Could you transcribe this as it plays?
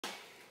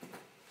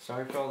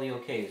sorry for all the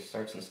okays,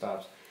 starts and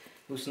stops.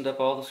 Loosened up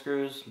all the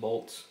screws,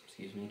 bolts,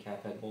 excuse me,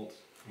 cap head bolts,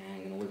 and I'm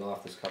going to wiggle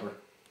off this cover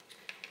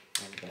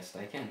as best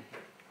I can.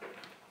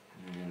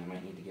 And I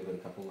might need to give it a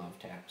couple love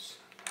taps.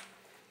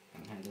 I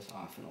haven't had this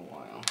off in a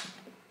while.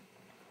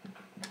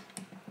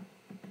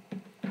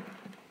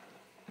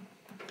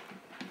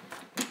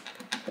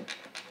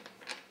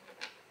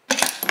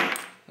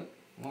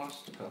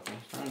 Lost a couple.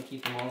 Trying to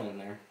keep them all in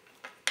there.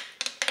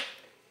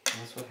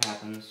 That's what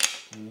happens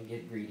when you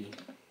get greedy.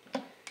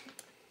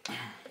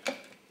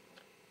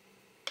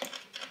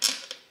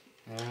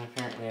 And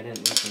apparently I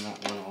didn't loosen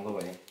that one all the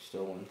way.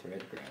 Still one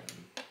thread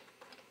grabbing.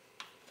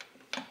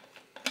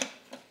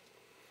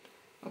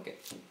 Okay.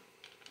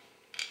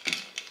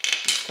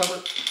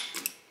 Cover,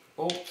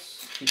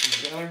 bolts, keep them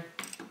together.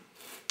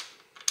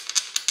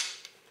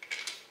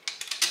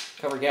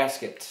 Cover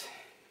gasket.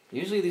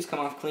 Usually these come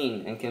off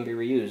clean and can be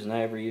reused, and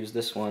I've reused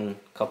this one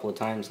a couple of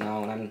times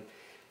now, and I'm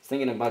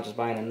thinking about just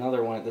buying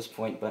another one at this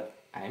point, but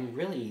I'm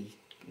really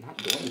not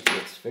going to.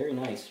 It's very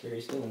nice, very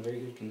still in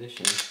very good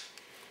condition.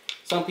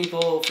 Some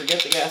people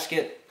forget the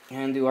gasket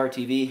and do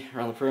RTV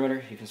around the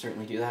perimeter. You can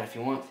certainly do that if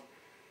you want.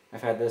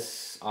 I've had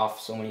this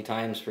off so many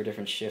times for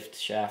different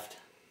shaft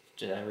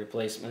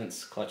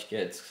replacements, clutch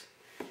kits,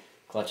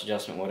 clutch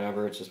adjustment,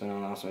 whatever. It's just been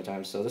on off so many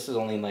times. So this is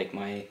only like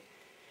my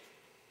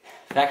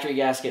factory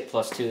gasket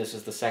plus 2. This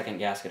is the second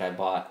gasket I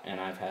bought, and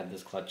I've had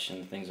this clutch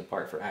and things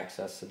apart for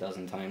access a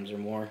dozen times or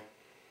more.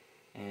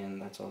 And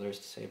that's all there is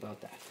to say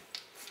about that.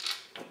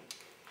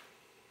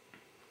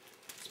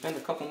 Spend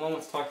a couple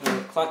moments talking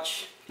about the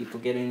clutch. People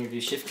get in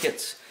your shift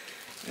kits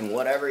and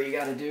whatever you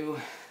got to do.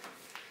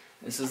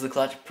 This is the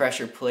clutch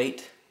pressure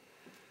plate.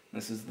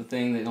 This is the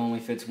thing that only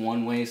fits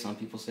one way. Some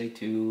people say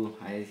 2.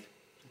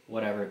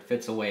 Whatever, it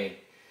fits away.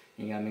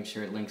 You gotta make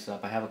sure it links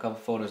up. I have a couple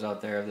photos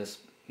out there of this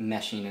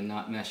meshing and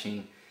not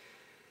meshing.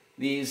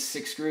 These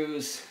 6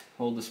 screws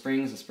hold the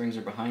springs. The springs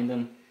are behind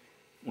them.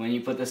 When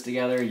you put this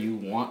together, you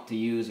want to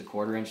use a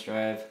 1/4 inch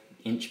drive,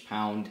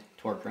 inch-pound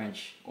torque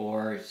wrench,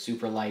 or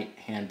super light,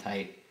 hand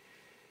tight.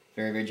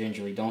 Very, very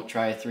gingerly. Don't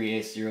try a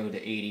 3/8 0 to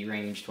 80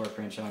 range torque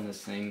wrench on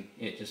this thing.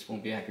 It just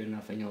won't be accurate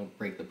enough and you'll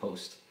break the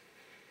post.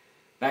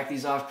 Back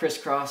these off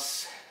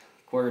crisscross,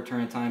 1/4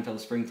 turn of time till the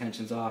spring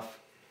tension's off.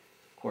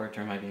 1/4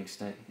 turn might be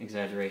an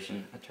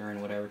exaggeration, a turn,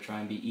 whatever.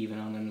 Try and be even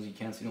on them as you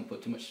can so you don't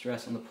put too much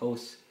stress on the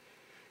posts.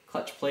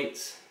 Clutch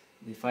plates,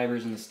 the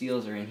fibers and the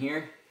steels are in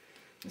here.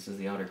 This is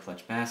the outer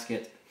clutch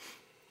basket.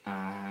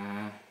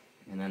 And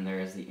then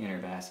there is the inner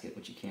basket,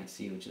 which you can't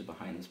see, which is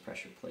behind this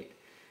pressure plate.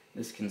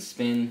 This can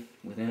spin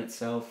within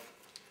itself.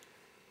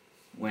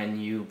 When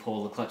you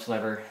pull the clutch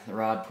lever, the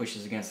rod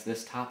pushes against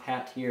this top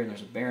hat here, and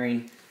there's a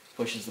bearing,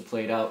 pushes the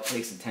plate out,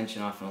 takes the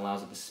tension off, and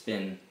allows it to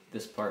spin.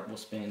 This part will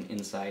spin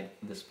inside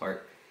this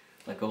part.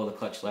 Let go of the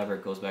clutch lever,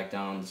 it goes back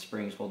down, the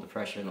springs hold the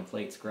pressure, and the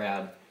plates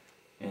grab,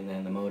 and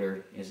then the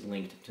motor is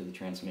linked to the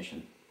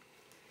transmission.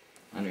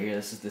 Under here,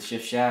 this is the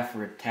shift shaft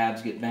where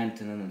tabs get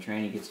bent, and then the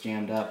tranny gets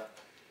jammed up.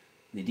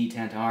 The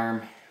detent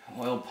arm,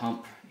 oil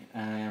pump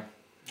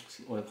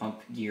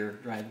gear,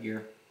 drive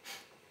gear,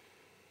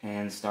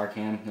 and star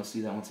cam. You'll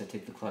see that once I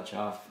take the clutch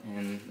off.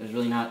 And there's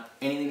really not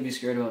anything to be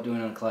scared about doing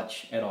on a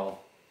clutch at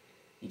all.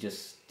 You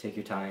just take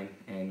your time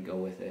and go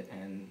with it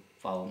and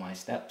follow my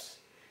steps.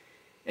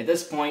 At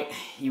this point,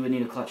 you would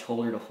need a clutch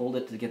holder to hold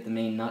it to get the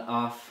main nut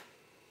off.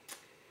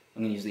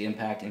 I'm going to use the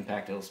impact.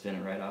 It'll spin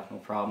it right off, no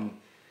problem.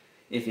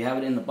 If you have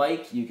it in the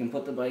bike, you can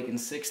put the bike in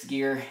 6th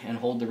gear and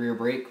hold the rear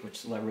brake,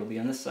 which the lever will be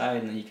on this side,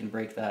 and then you can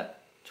break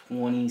that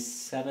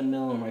 27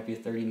 mil, or might be a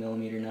 30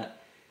 millimeter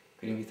nut.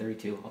 Could even be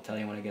 32, I'll tell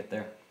you when I get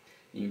there.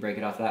 You can break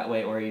it off that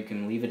way, or you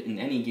can leave it in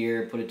any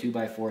gear, put a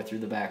 2x4 through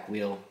the back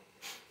wheel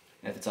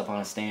if it's up on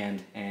a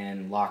stand,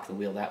 and lock the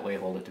wheel that way,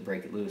 hold it to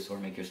break it loose, or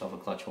make yourself a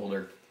clutch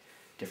holder.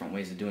 Different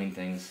ways of doing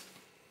things.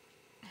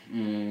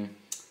 As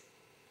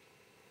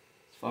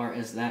far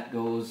as that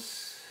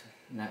goes,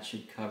 that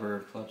should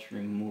cover clutch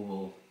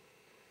removal,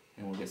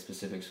 and we'll get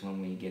specifics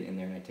when we get in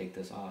there and I take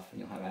this off, and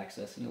you'll have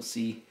access and you'll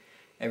see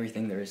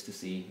everything there is to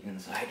see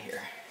inside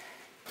here.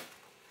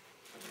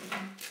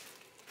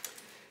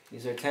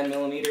 These are 10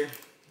 millimeter.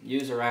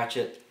 Use a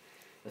ratchet.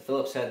 The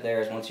Phillips head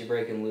there is, once you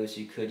break them loose,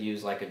 you could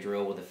use like a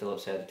drill with a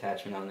Phillips head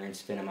attachment on there and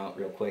spin them out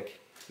real quick.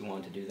 If you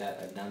wanted to do that,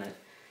 I've done it.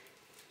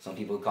 Some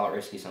people would call it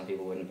risky, some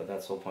people wouldn't, but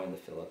that's the whole point of the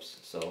Phillips.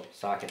 So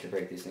socket to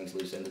break these things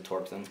loose and to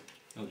torque them.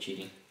 No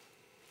cheating.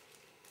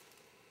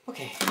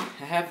 Okay,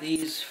 I have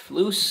these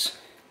loose.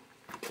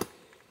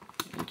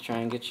 Let's try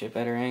and get you a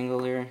better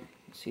angle here.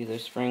 See, the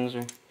springs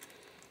are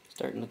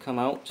starting to come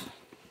out.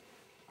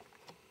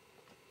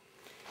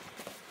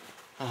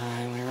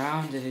 I went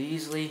around, did it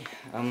easily.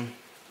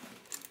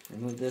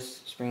 Remove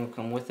this, spring will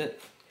come with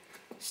it.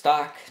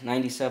 Stock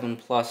 97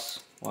 plus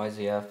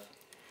YZF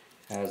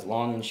has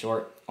long and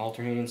short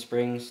alternating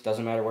springs.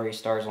 Doesn't matter where you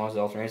start as long as it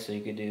alternates, so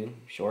you could do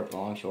short,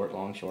 long, short,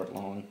 long, short,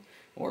 long,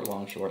 or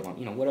long, short, long,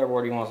 you know, whatever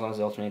order you want as long as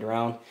they alternate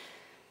around.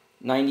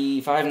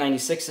 95,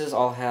 96s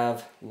all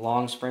have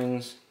long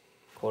springs,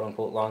 quote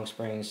unquote long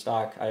springs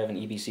stock. I have an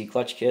EBC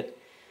clutch kit,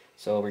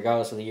 so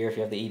regardless of the year, if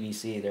you have the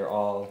EBC, they're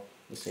all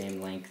the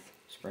same length.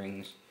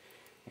 springs,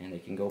 and they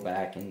can go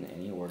back in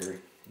any order.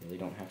 You really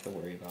don't have to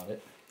worry about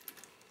it.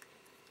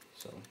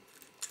 So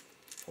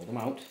pull them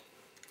out,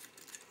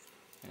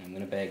 and I'm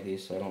going to bag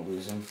these so I don't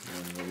lose them,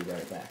 and we'll be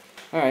right back.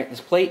 Alright,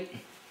 this plate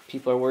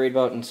people are worried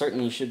about, and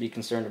certainly you should be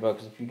concerned about,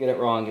 because if you get it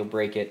wrong you'll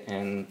break it.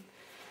 And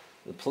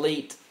the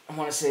plate, I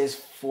want to say, is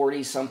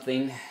 40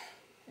 something,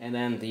 and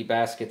then the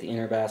basket, the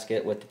inner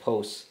basket with the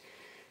posts,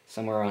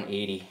 somewhere around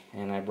 80,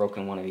 and I've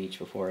broken one of each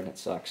before and it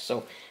sucks.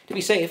 So to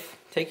be safe,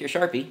 take your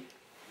Sharpie,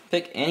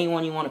 pick any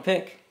one you want to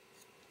pick,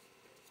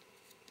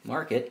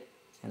 mark it,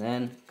 and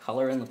then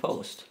color in the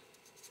post.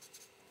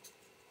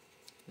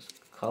 Just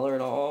color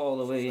it all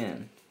the way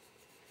in.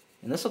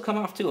 And this will come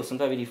off too with some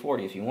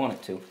WD-40 if you want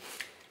it to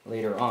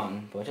later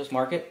on, but just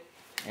mark it,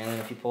 and then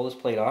if you pull this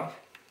plate off,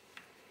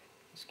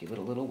 just give it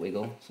a little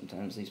wiggle.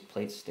 Sometimes these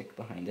plates stick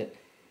behind it.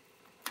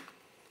 There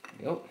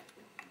we go.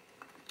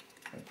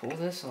 I pull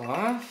this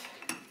off.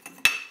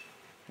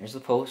 There's the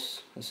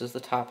post. This is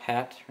the top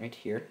hat right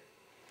here.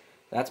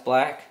 That's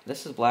black.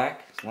 This is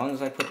black. As long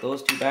as I put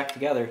those two back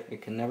together,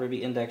 it can never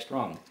be indexed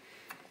wrong.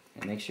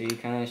 And make sure you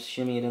kind of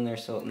shimmy it in there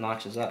so it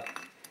notches up.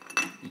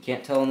 You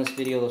can't tell in this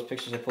video those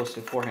pictures I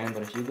posted beforehand,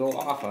 but if you go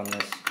off on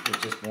this,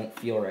 it just won't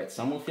feel right.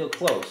 Some will feel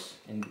close,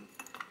 and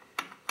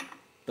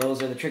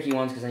those are the tricky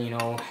ones, because then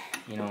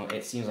you know,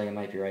 it seems like it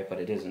might be right, but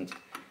it isn't.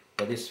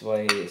 But this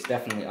way, it's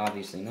definitely,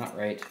 obviously not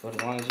right. But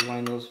as long as you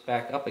line those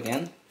back up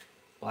again,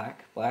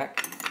 black,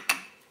 black,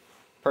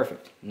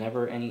 perfect.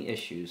 Never any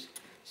issues.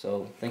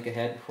 So think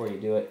ahead before you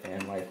do it,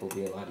 and life will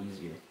be a lot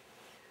easier.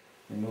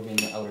 Removing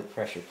the outer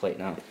pressure plate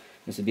now.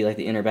 This would be like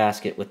the inner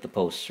basket with the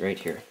posts right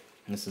here.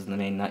 And this is the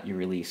main nut you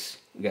release.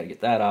 We got to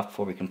get that off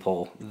before we can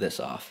pull this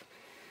off.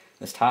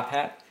 This top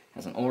hat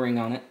has an O-ring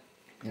on it,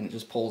 and it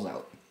just pulls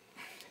out.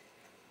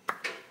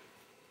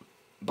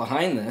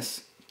 Behind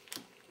this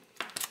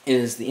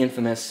is the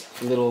infamous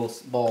little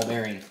ball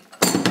bearing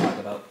I talk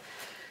about.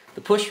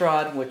 The push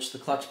rod, which the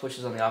clutch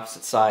pushes on the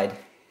opposite side,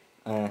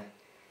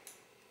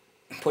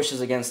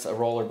 pushes against a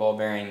roller ball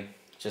bearing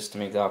just to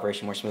make the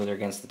operation more smoother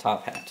against the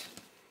top hat.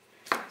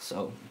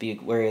 So be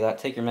wary of that.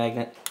 Take your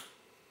magnet,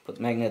 put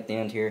the magnet at the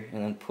end here,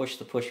 and then push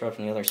the push rod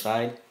from the other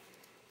side,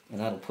 and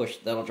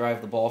that'll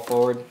drive the ball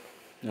forward.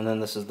 And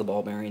then this is the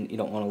ball bearing you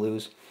don't want to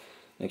lose.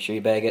 Make sure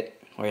you bag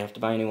it, or you have to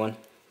buy a new one.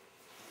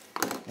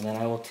 And then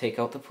I will take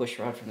out the push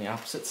rod from the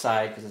opposite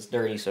side because it's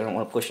dirty, so I don't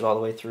want to push it all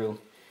the way through.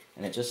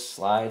 And it just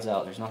slides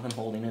out. There's nothing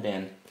holding it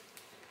in.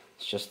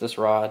 It's just this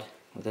rod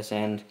with this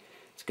end.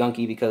 It's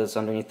gunky because it's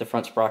underneath the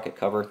front sprocket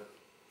cover,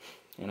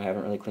 and I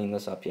haven't really cleaned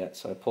this up yet.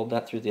 So I pulled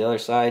that through the other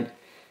side,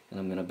 and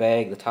I'm going to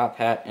bag the top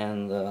hat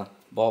and the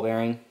ball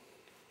bearing,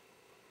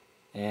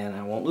 and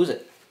I won't lose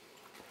it.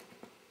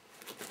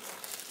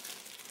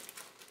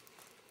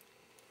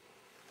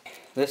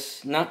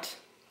 This nut,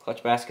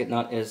 clutch basket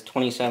nut, is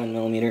 27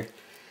 millimeter.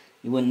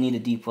 You wouldn't need a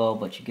deep well,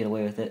 but you get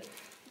away with it.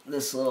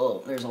 There's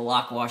a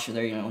lock washer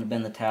there. You don't want to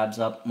bend the tabs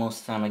up.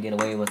 Most of the time I get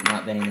away with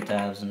not bending the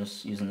tabs and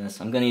just using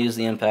this. I'm going to use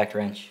the impact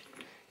wrench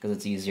because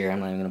it's easier. I'm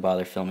not even going to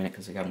bother filming it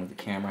because I got it with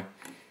the camera.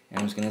 And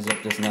I'm just going to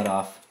zip this nut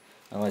off.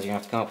 Otherwise you're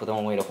going to have to come up with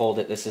one way to hold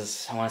it. This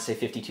is, I want to say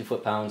 52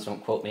 foot-pounds.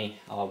 Don't quote me.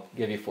 I'll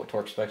give you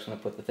torque specs when I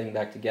put the thing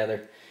back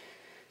together.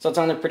 So it's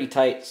on there pretty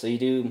tight, so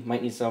you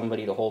might need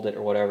somebody to hold it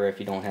or whatever if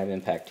you don't have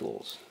impact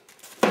tools.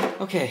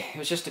 Okay, it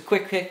was just a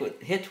quick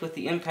hit with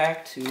the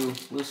impact to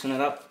loosen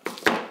it up.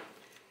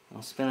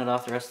 I'll spin it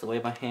off the rest of the way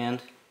by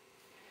hand.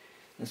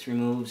 This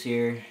removes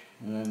here,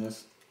 and then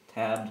this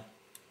tabbed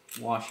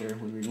washer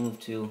we remove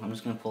too. I'm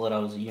just going to pull it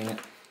out as a unit.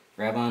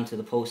 Grab onto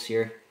the posts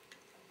here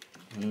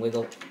and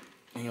wiggle,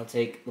 and you'll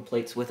take the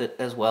plates with it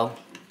as well.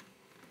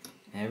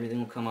 Everything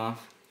will come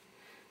off.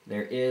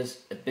 There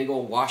is a big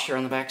old washer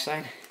on the back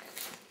side.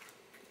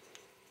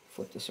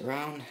 Flip this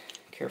around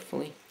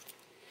carefully.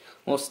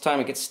 Most of the time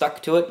it gets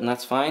stuck to it, and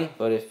that's fine,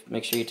 but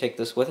make sure you take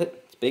this with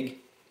it. It's big.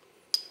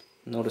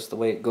 Notice the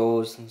way it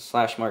goes. The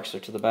slash marks are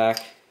to the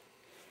back.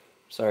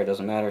 Sorry, it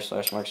doesn't matter.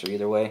 Slash marks are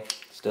either way.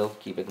 Still,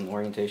 keep it in the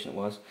orientation it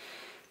was.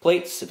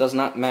 Plates, it does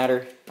not matter.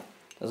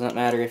 It does not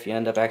matter if you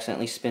end up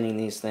accidentally spinning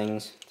these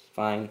things. It's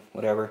fine,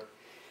 whatever.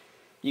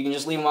 You can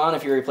just leave them on.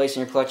 If you're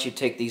replacing your clutch, you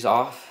take these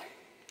off.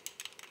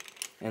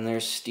 And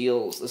there's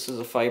steels. This is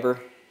a fiber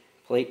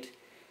plate.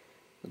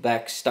 The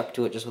back stuck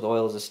to it just with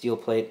oil is a steel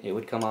plate. It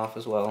would come off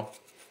as well.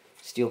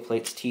 Steel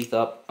plates teeth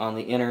up on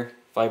the inner,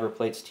 fiber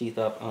plates teeth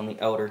up on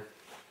the outer.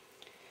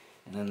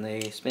 And then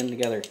they spin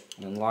together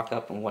and then lock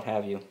up and what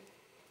have you.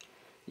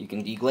 You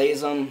can deglaze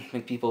them,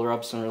 make people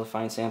rub some really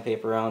fine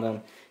sandpaper around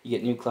them. You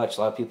get new clutch,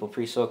 a lot of people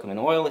pre-soak them in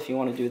oil if you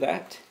want to do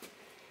that.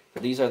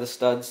 But these are the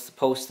studs, the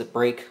posts that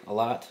break a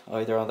lot,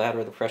 either on that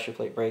or the pressure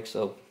plate breaks,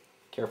 so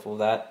careful of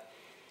that.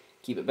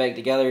 Keep it bagged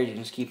together. You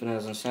can just keep it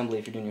as an assembly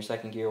if you're doing your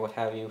second gear, what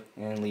have you,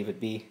 and leave it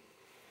be.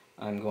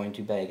 I'm going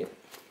to bag it.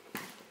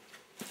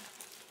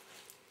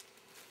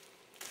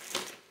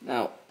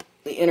 Now,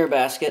 the inner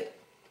basket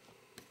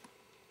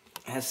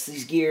has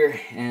this gear,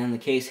 and the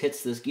case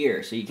hits this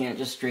gear, so you can't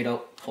just straight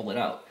out pull it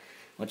out.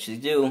 What you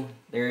do,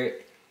 there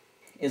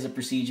is a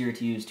procedure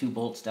to use 2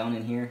 bolts down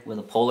in here with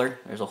a puller.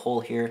 There's a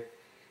hole here,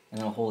 and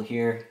then a hole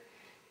here.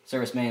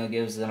 service manual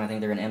gives them, I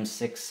think they're an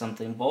M6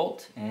 something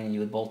bolt, and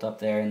you would bolt up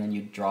there and then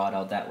you draw it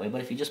out that way.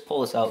 But if you just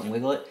pull this out and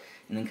wiggle it,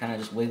 and then kind of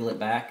just wiggle it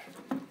back,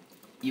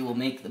 you will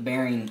make the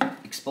bearing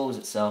expose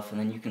itself, and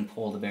then you can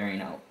pull the bearing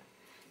out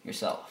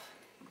yourself.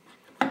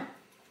 You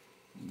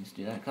just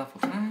do that a couple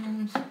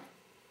times.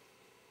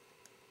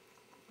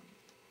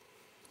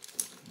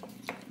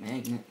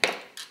 Magnet.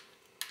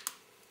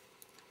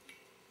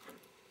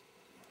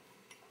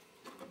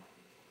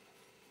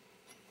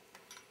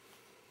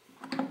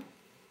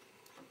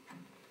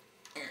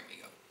 There we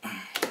go.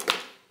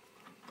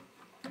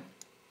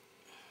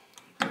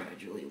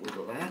 Gradually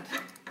wiggle that.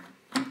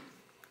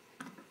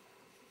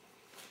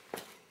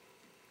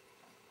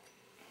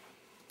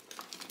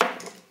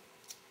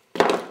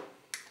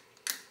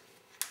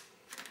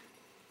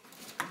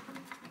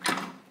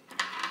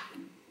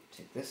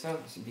 Take this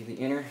out. This would be the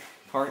inner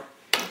part.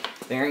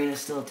 Bearing is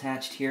still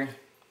attached here,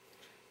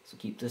 so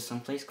keep this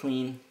someplace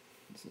clean.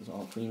 This is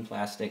all clean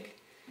plastic.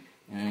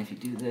 And if you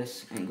do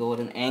this and go at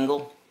an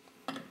angle,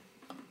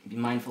 be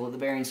mindful of the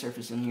bearing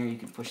surface in here. You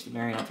can push the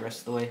bearing out the rest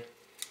of the way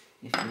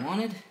if you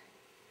wanted.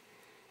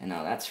 And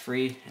now that's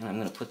free, and I'm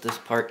going to put this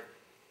part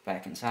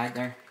back inside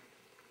there.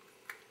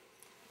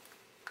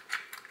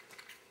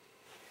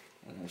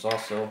 And there's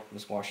also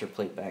this washer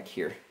plate back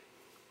here.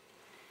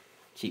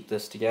 Keep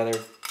this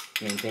together,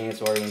 maintain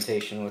its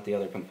orientation with the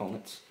other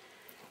components.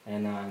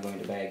 And now I'm going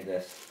to bag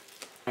this.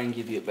 Try and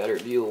give you a better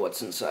view of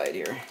what's inside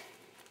here.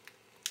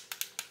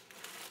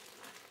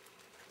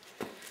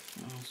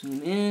 I'll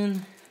zoom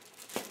in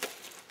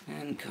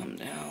and come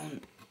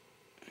down.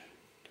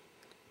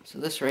 So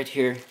this right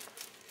here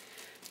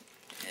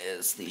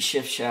is the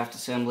shift shaft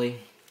assembly.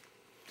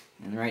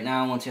 And right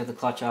now, once you have the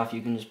clutch off,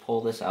 you can just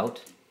pull this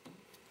out.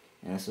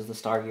 And this is the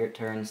star gear it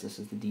turns. This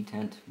is the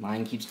detent.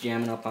 Mine keeps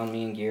jamming up on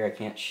me in gear. I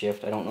can't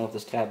shift. I don't know if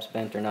this tab's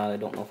bent or not. I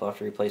don't know if I'll have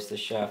to replace this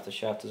shaft. The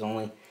shaft is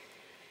only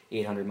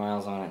 800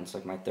 miles on it, and it's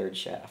like my third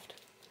shaft.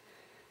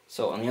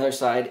 So on the other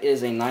side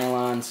is a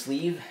nylon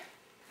sleeve.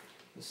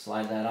 Just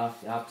slide that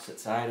off the opposite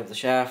side of the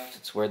shaft.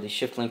 It's where the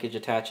shift linkage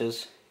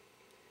attaches.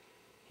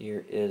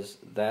 Here is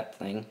that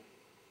thing.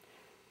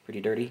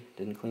 Pretty dirty.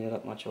 Didn't clean it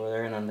up much over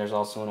there. And then there's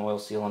also an oil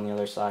seal on the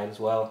other side as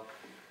well.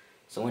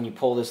 So when you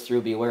pull this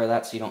through, be aware of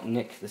that so you don't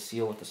nick the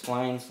seal with the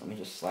splines. Let me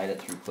just slide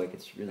it through quick.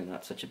 It's really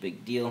not such a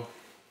big deal.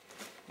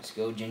 Just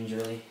go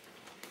gingerly.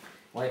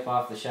 Wipe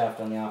off the shaft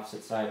on the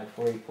opposite side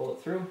before you pull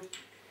it through,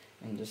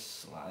 and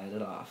just slide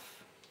it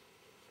off.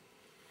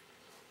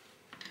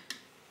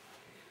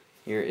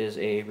 Here is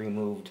a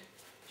removed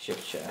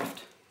shift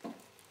shaft.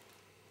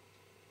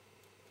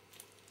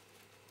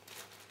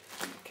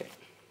 Okay.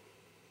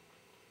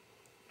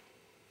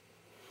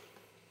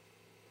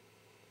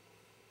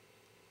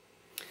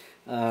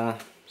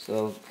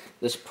 So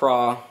this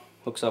praw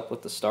hooks up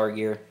with the star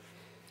gear,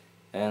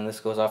 and this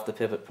goes off the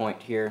pivot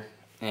point here,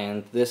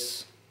 and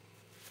this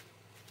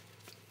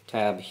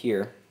tab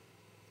here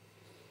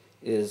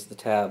is the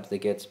tab that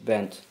gets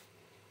bent.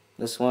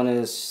 This one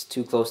is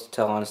too close to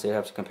tell, honestly. I'd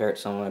have to compare it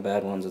to some of my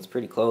bad ones. It's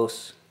pretty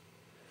close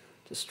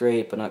to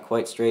straight, but not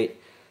quite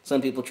straight.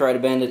 Some people try to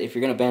bend it. If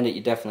you're going to bend it,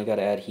 you definitely got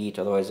to add heat,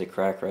 otherwise they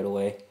crack right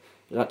away.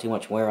 There's not too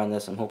much wear on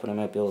this. I'm hoping I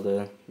might be able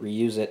to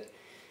reuse it.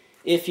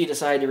 If you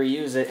decide to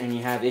reuse it and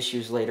you have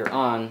issues later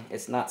on,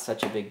 it's not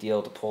such a big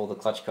deal to pull the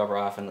clutch cover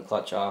off and the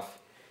clutch off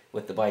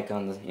with the bike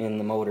on in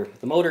the motor.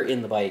 The motor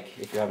in the bike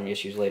if you're having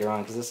issues later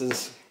on, because this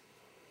is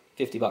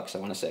 $50, I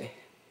want to say.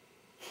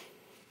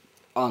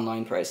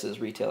 Online prices,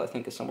 retail, I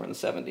think, is somewhere in the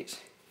 70s.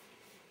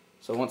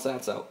 So once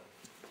that's out,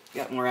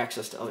 you got more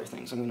access to other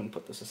things. I'm going to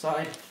put this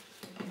aside,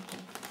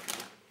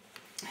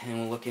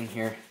 and we'll look in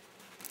here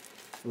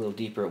a little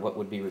deeper at what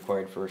would be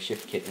required for a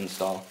shift kit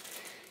install.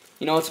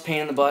 You know, it's a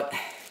pain in the butt.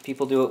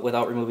 People do it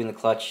without removing the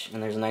clutch,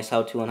 and there's a nice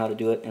how-to on how to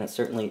do it, and it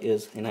certainly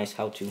is a nice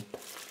how-to.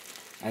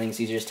 I think it's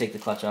easier to take the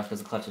clutch off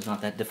because the clutch is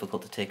not that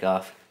difficult to take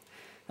off.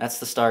 That's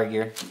the star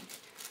gear.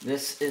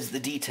 This is the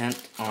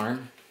detent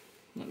arm.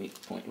 Let me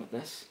point with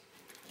this.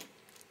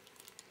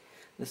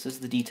 This is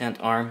the detent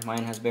arm.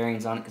 Mine has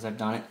bearings on it because I've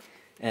done it.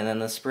 And then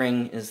the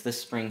spring is this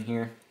spring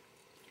here.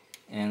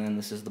 And then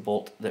this is the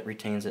bolt that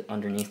retains it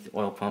underneath the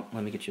oil pump.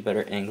 Let me get you a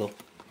better angle.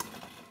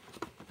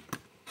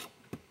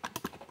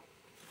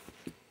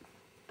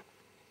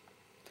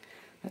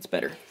 That's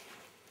better.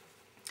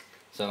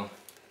 So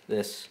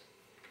this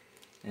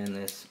and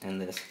this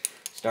and this.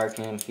 Star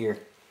cam here.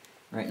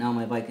 Right now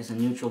my bike is in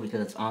neutral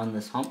because it's on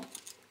this hump,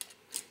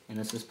 and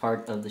this is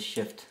part of the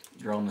shift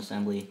drum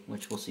assembly,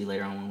 which we'll see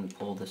later on when we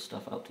pull this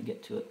stuff out to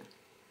get to it.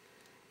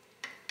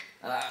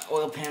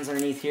 Oil pans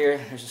underneath here.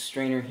 There's a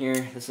strainer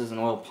here. This is an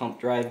oil pump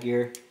drive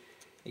gear.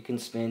 You can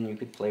spin, you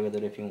could play with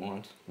it if you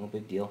want. No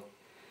big deal.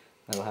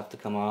 That'll have to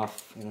come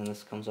off, and then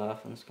this comes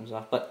off, and this comes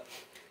off. But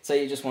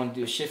say you just want to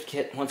do a shift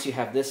kit. Once you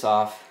have this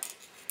off,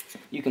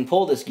 you can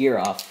pull this gear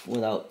off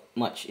without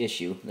much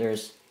issue.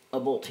 There's a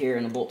bolt here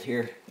and a bolt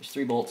here. There's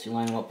 3 bolts. You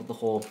line them up with the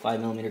whole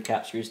 5mm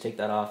cap screws, take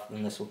that off,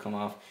 and this will come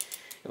off.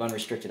 You have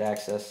unrestricted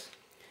access.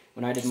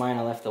 When I did mine,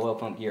 I left the oil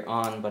pump gear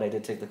on, but I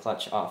did take the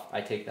clutch off.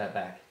 I take that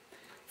back.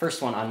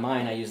 First one on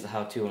mine, I used the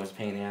how-to and was a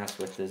pain in the ass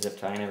with the zip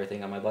tie and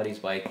everything. On my buddy's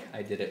bike,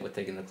 I did it with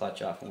taking the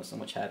clutch off and was so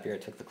much happier I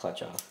took the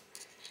clutch off.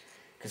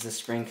 Because this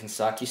spring can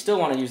suck. You still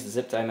want to use the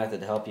zip tie method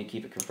to help you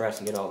keep it compressed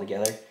and get it all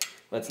together.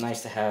 But it's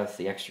nice to have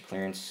the extra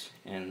clearance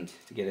and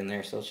to get in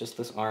there. So it's just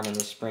this arm and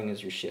this spring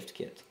is your shift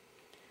kit.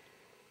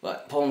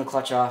 But pulling the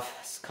clutch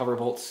off, cover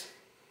bolts.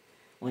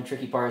 Only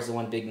tricky part is the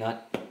one big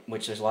nut,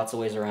 which there's lots of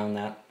ways around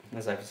that,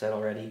 as I've said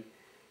already.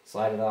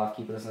 Slide it off,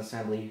 keep it as an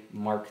assembly,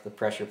 mark the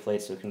pressure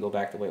plate so it can go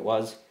back the way it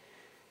was.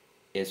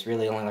 It's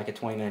really only like a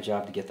 20-minute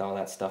job to get all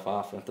that stuff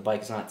off. And if the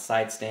bike is not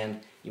side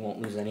stand, you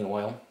won't lose any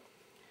oil.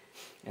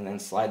 And then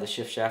slide the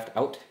shift shaft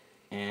out,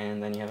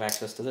 and then you have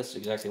access to this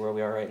exactly where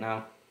we are right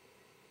now.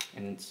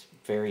 And it's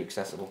very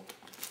accessible.